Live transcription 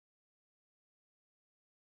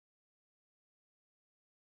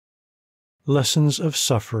Lessons of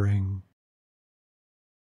Suffering.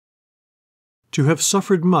 To have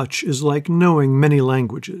suffered much is like knowing many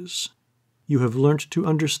languages. You have learnt to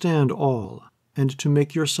understand all, and to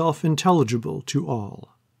make yourself intelligible to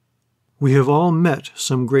all. We have all met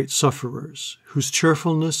some great sufferers, whose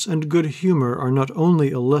cheerfulness and good humor are not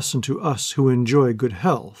only a lesson to us who enjoy good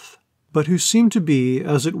health, but who seem to be,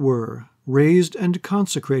 as it were, raised and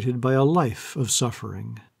consecrated by a life of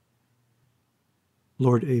suffering.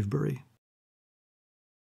 Lord Avebury.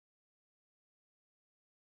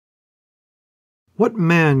 What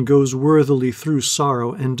man goes worthily through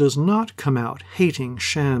sorrow and does not come out hating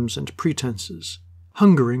shams and pretenses,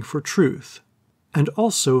 hungering for truth, and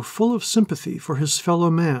also full of sympathy for his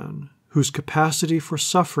fellow man, whose capacity for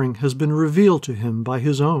suffering has been revealed to him by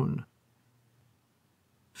his own?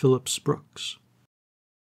 Phillips Brooks.